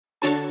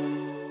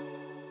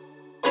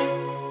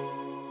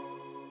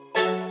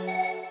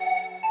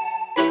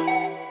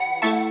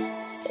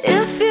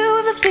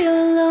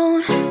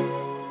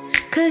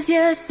'Cause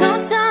yeah,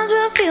 sometimes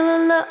we'll feel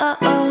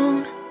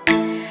alone.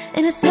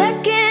 In a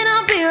second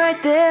I'll be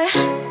right there.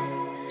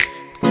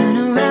 Turn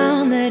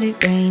around, let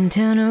it rain.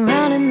 Turn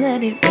around and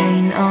let it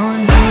rain on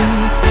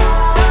me.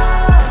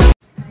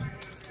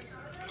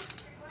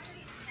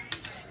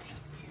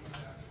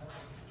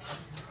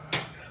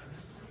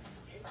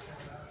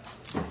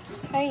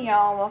 Hey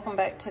y'all, welcome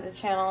back to the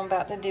channel. I'm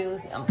about to do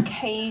some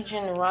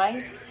Cajun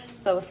rice.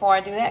 So before I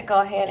do that, go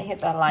ahead and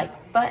hit the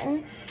like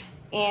button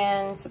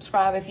and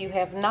subscribe if you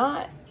have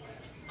not.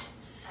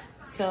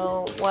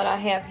 So what I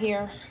have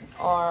here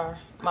are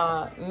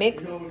my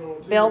mixed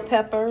bell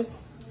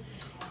peppers,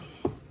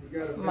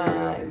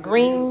 my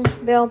green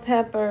bell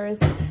peppers.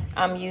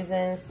 I'm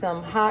using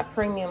some hot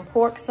premium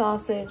pork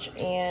sausage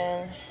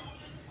and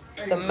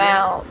the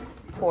mild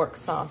pork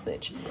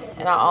sausage.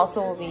 And I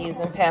also will be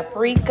using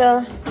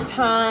paprika,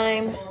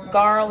 thyme,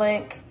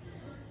 garlic,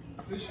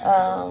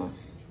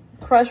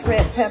 crushed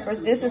red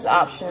peppers. This is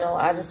optional.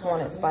 I just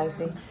want it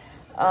spicy.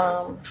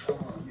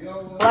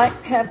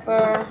 Black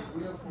pepper,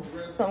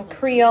 some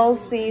Creole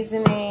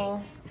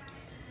seasoning,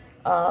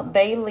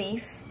 bay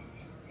leaf,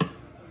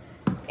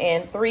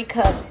 and 3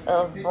 cups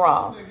of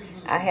broth.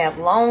 I have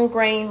long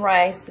grain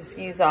rice.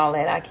 Excuse all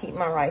that. I keep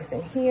my rice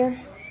in here.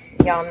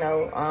 Y'all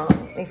know,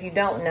 if you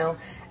don't know,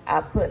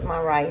 I put my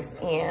rice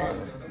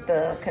in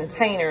the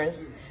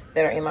containers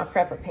that are in my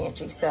prepper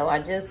pantry. So I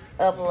just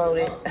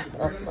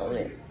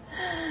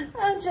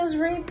I just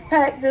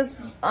repacked this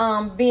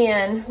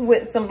bin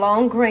with some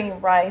long grain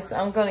rice.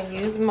 I'm gonna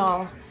use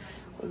my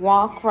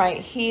wok right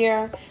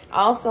here.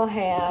 I also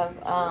have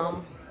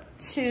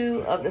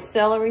 2 of the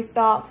celery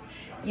stalks.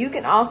 You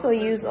can also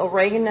use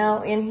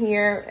oregano in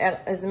here.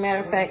 As a matter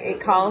of fact, it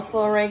calls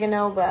for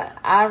oregano, but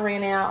I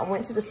ran out. I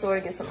went to the store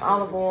to get some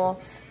olive oil,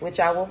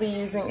 which I will be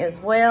using as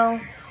well.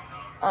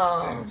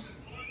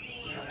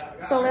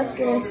 So let's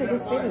get into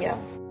this video.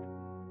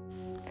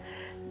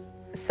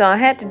 So I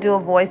had to do a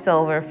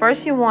voiceover.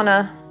 First, you want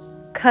to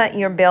cut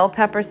your bell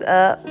peppers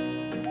up.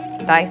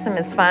 Dice them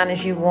as fine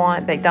as you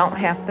want. They don't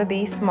have to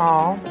be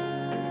small.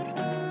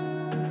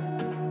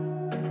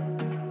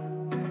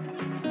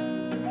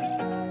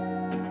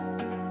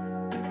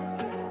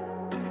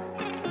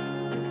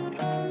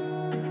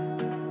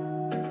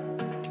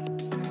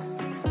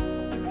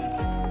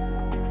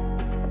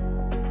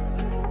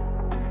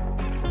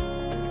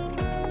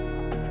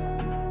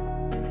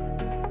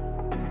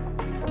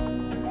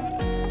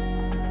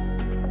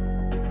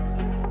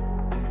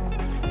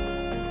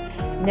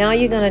 Now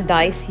you're going to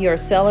dice your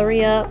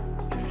celery up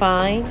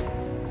fine.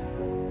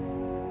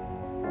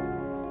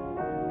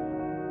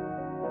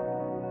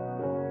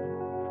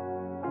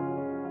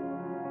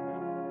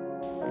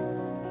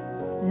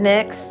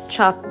 Next,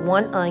 chop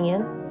 1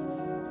 onion.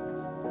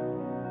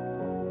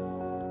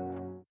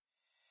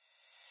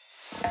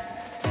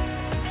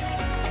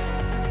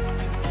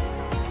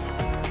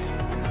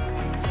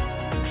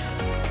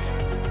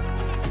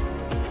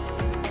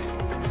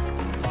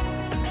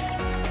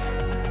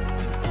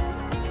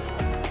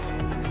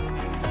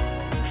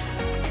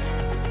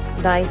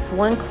 Dice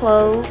 1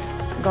 clove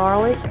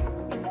garlic.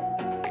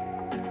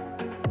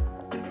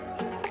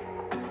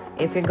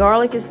 If your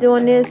garlic is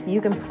doing this,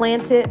 you can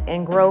plant it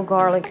and grow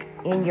garlic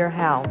in your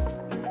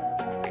house.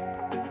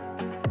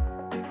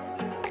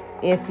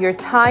 If you're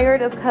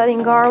tired of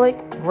cutting garlic,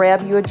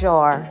 grab you a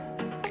jar.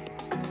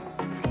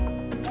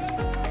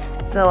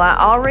 So I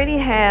already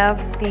have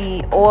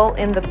the oil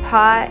in the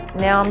pot.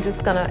 Now I'm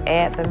just gonna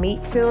add the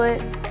meat to it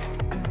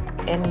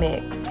and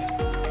mix.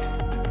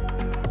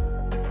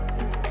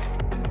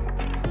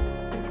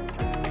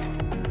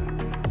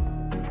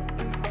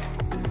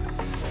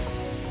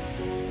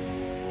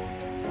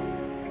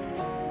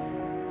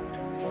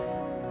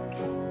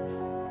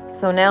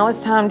 So now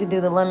it's time to do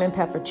the lemon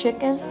pepper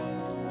chicken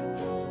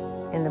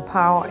in the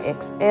Power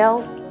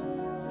XL.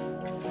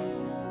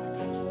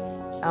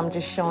 I'm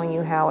just showing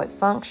you how it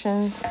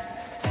functions.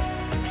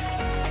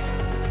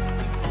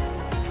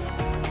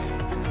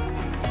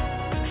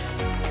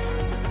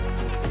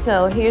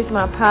 So here's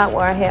my pot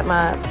where I had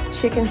my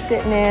chicken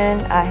sitting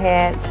in. I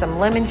had some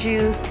lemon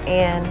juice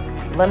and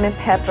lemon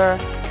pepper,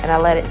 and I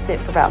let it sit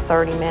for about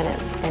 30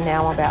 minutes. And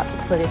now I'm about to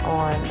put it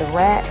on the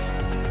racks.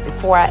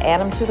 Before I add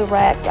them to the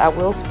racks, I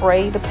will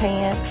spray the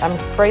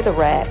spray the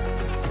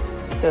racks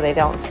so they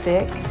don't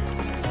stick,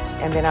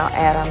 and then I'll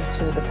add them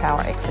to the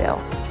Power XL.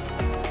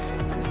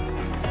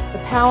 The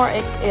Power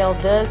XL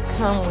does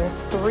come with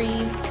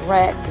 3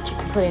 racks that you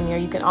can put in there.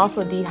 You can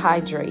also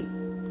dehydrate.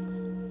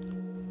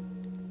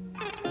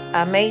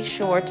 I made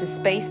sure to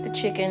space the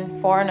chicken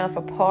far enough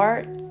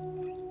apart.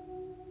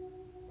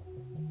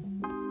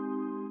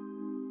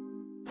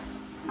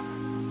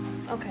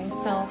 Okay,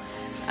 so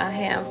I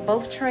have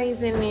both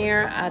trays in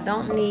there. I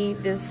don't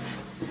need this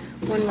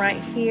one right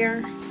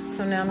here.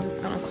 So now I'm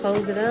just gonna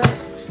close it up.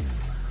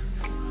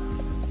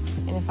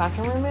 And if I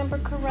can remember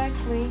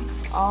correctly,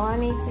 all I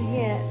need to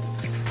hit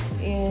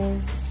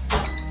is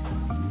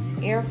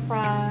air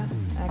fry.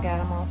 I got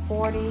them on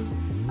 40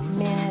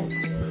 minutes,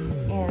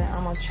 and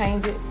I'm gonna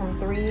change it from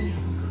 3,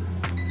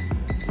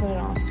 put it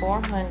on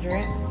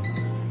 400.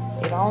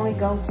 It only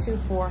go to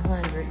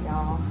 400,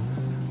 y'all.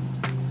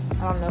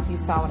 I don't know if you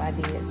saw what I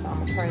did, so I'm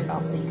gonna turn it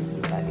off so you can see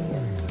what I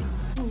did.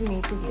 You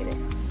need to get it.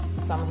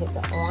 So I'm gonna hit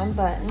the on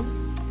button,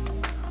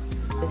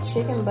 the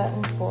chicken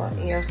button for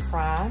air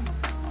fry.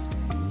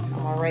 I'm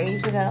gonna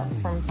raise it up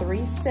from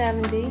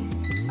 370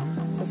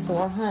 to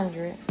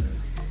 400,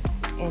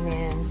 and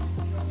then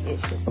it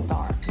should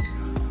start.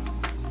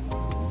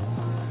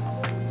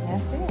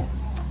 That's it.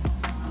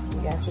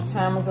 You got your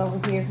timers over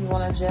here if you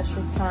want to adjust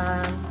your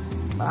time,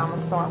 but I'm gonna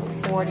start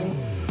with 40,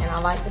 and I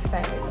like the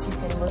fact that you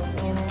can look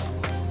in it.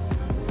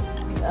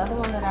 The other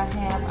one that I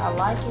have, I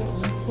like it.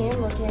 You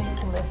can look in it, you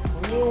can lift the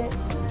lid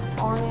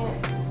on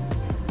it,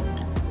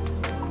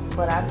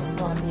 but I just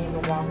want to be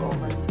able to walk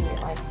over and see it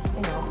like,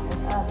 you know,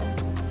 in the oven.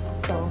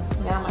 So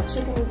now my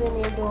chicken is in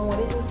there doing what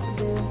it needs to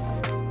do.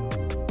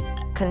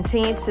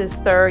 Continue to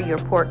stir your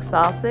pork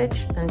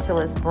sausage until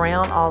it's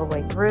brown all the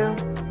way through.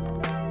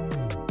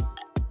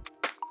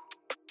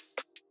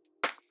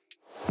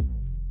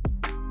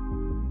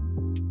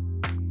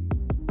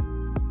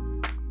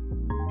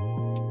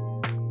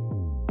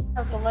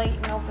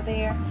 Percolating over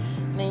there,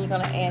 and then you're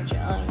gonna add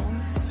your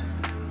onions.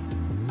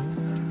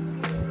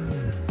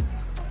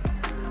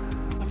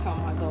 I'm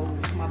talking about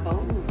my bowl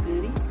of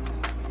goodies.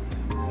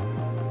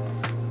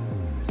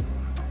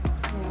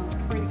 Those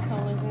pretty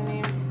colors in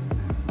there,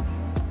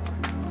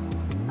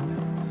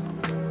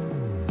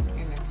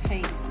 and the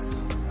taste.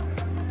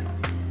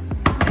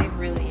 They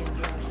really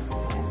enjoy this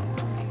last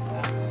time, so I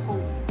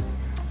hope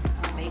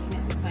I'm making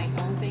it the same.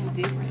 The only thing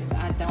different is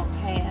I don't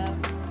have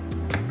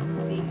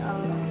the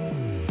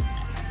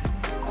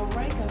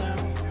oregano.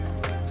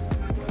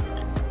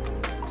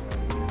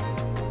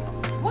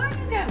 Why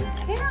you gotta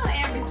tell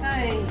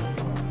everything?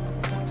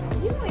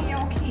 You and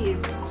your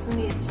kids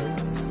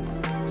snitches.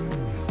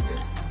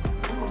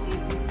 I'm gonna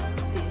give you some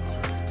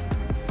stitches.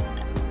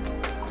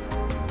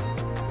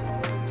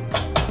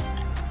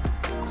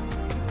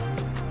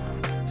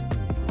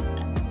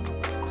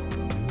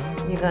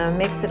 You're gonna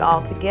mix it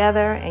all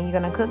together, and you're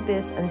gonna cook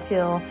this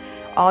until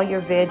all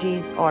your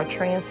veggies are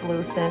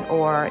translucent,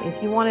 or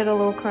if you want it a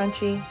little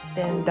crunchy,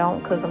 then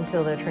don't cook them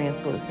till they're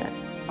translucent.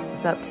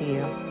 It's up to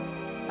you.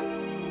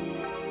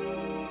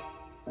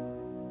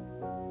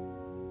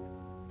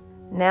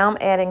 Now I'm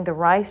adding the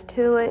rice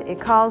to it. It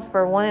calls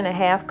for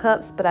 1.5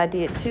 cups, but I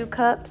did 2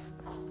 cups.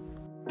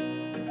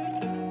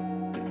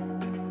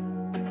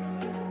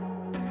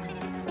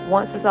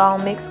 Once it's all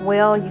mixed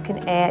well, you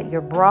can add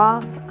your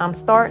broth. I'm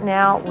starting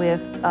out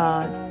with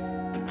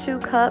 2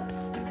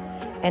 cups.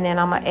 And then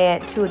I'm gonna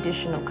add 2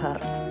 additional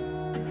cups.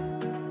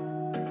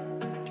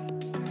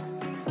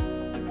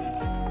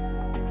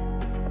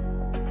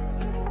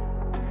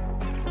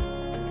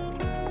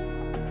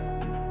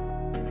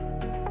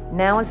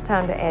 Now it's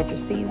time to add your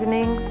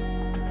seasonings: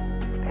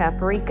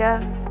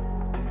 paprika,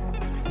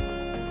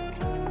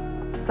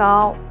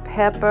 salt,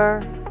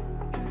 pepper,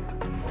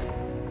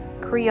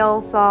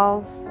 Creole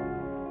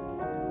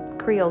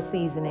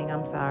seasoning,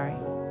 I'm sorry.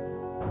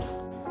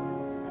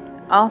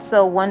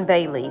 Also 1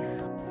 bay leaf.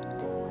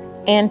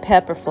 And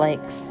pepper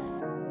flakes.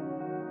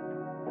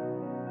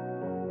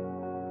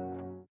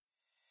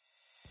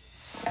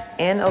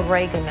 And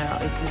oregano.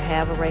 If you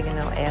have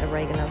oregano, add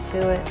oregano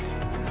to it,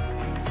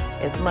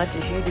 as much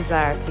as you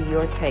desire to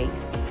your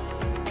taste.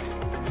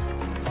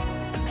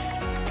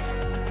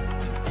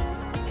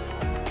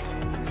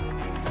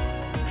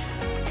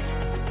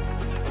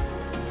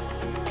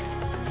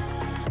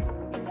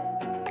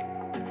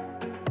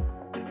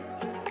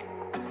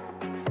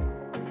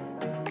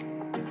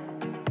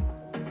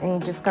 And you're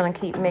just gonna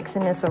keep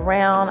mixing this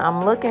around.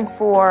 I'm looking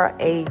for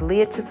a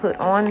lid to put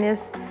on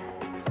this.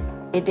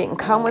 It didn't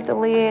come with a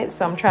lid,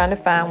 so I'm trying to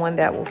find one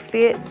that will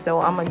fit.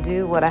 So I'm gonna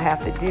do what I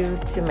have to do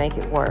to make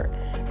it work.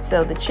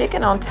 So the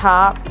chicken on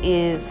top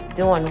is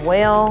doing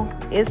well.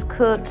 It's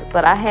cooked,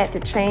 but I had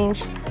to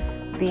change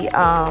the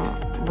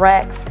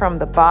racks from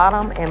the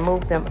bottom and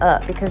move them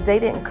up because they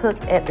didn't cook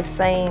at the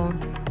same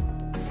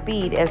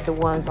speed as the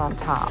ones on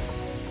top.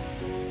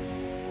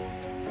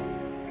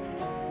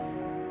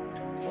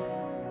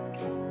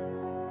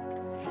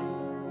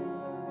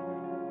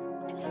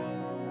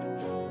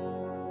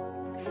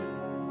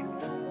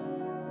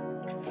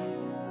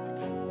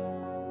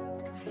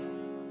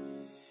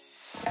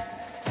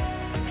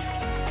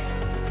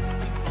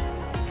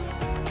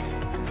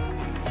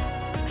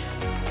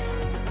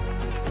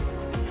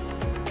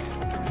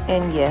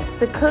 And yes,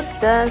 the cook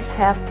does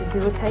have to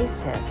do a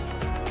taste test.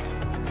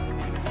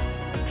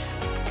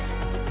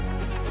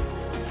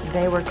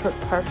 They were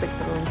cooked perfect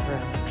through and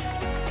through.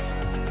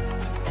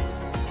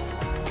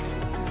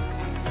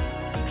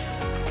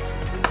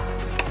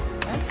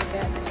 I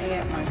forgot to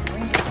add my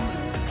green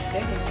onions.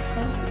 They were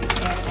supposed to be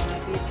added when I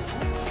did the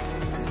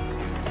onions.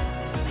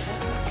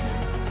 That's okay.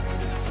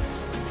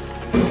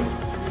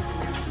 This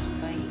smells too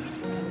late.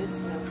 And this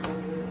smells so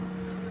good.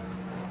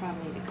 I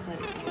probably need to cut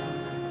it down.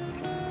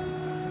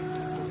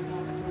 So we're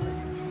going to put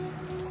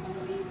some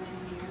of these in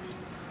here.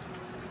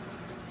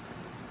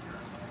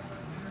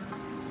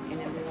 And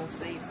then we're going to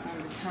save some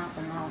to top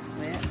them off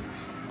with.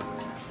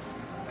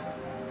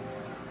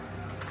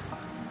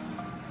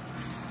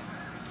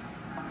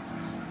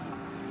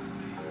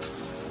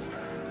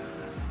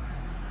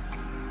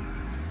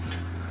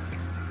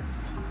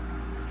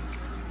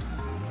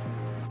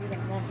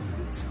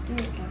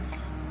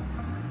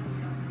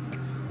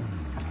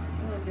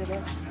 it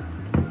up.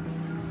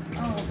 Oh,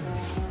 God.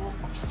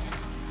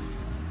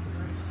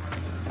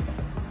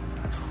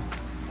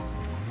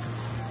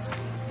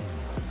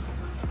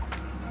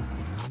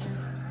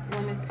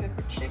 Lemon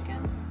pepper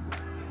chicken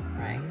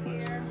right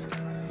here.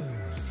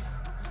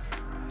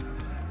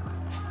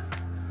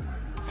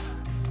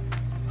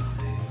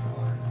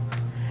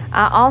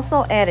 I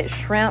also added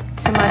shrimp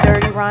to my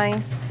dirty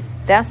rice.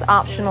 That's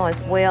optional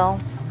as well.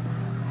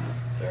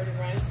 Dirty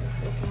rice is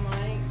looking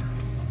like.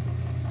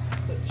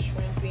 Put the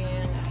shrimp in.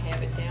 I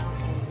have it down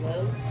on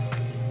low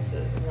so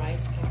the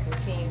rice can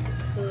continue to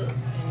cook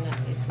and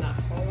it's not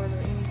hard or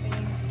anything.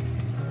 I'm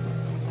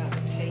about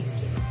to taste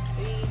it and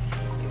see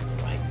if the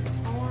rice is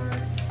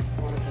hard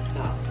or if it's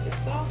soft. If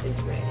it's soft, it's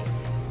ready.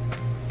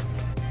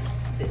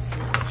 This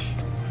much.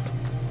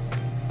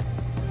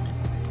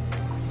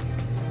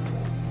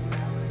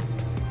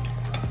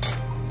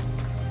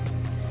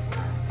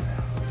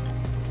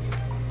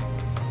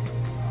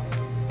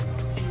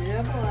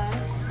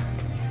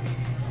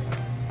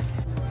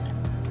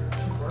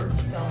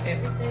 So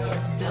everything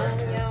is done,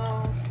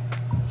 y'all.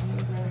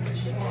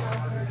 And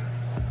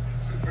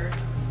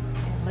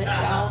let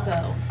y'all go.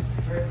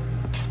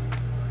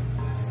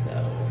 So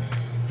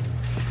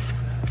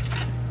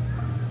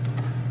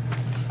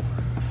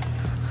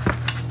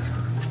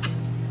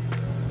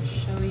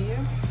show you.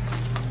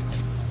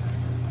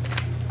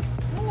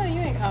 I know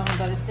you ain't calling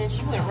about it since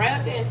you went right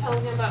up there and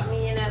told him about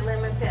me and that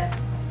lemon pepper.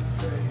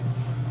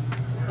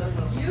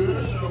 You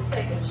need to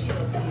take a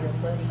chill pill,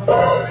 buddy.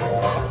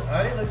 I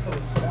didn't look so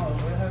small.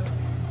 What happened?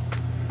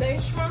 They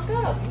shrunk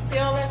up. You see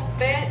all that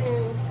fat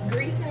and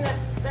grease in that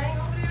thing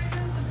over there?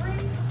 The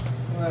grease?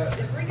 What?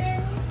 The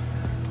brigade?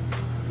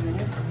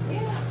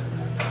 Yeah.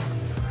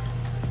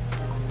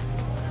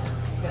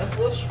 That's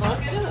what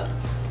shrunk it up.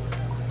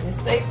 And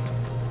stay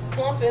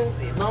plumping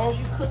as long as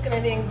you're cooking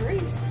it in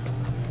grease.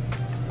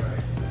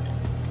 Right.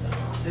 So.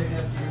 They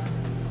have to.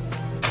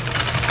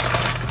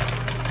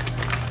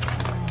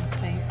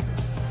 Taste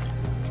this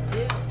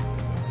dip. My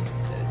sister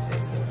said it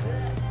tastes so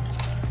good.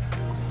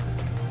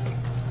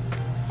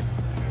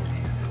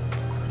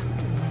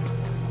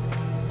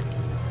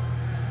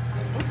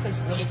 It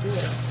tastes really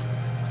good.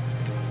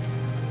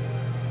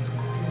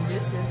 And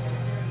this is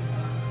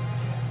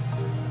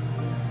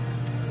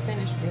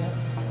spinach dip.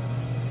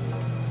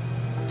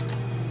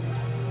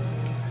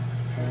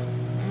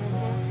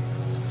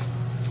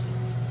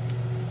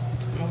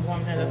 I'm gonna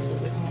warm that up a little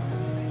bit more.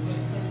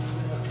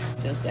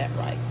 Just that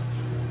rice.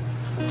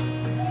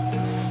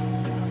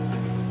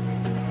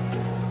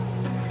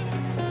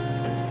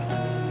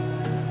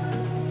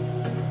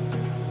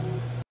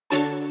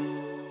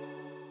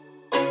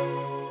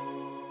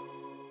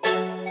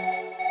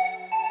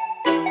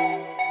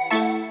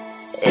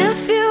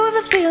 If you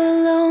ever feel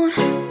alone,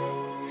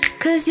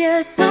 'cause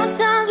yeah,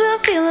 sometimes we'll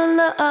feel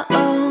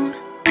alone.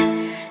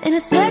 In a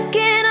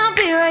second I'll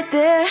be right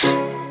there.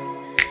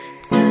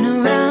 Turn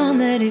around,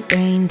 let it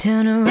rain.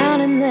 Turn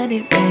around and let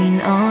it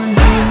rain on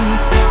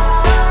me.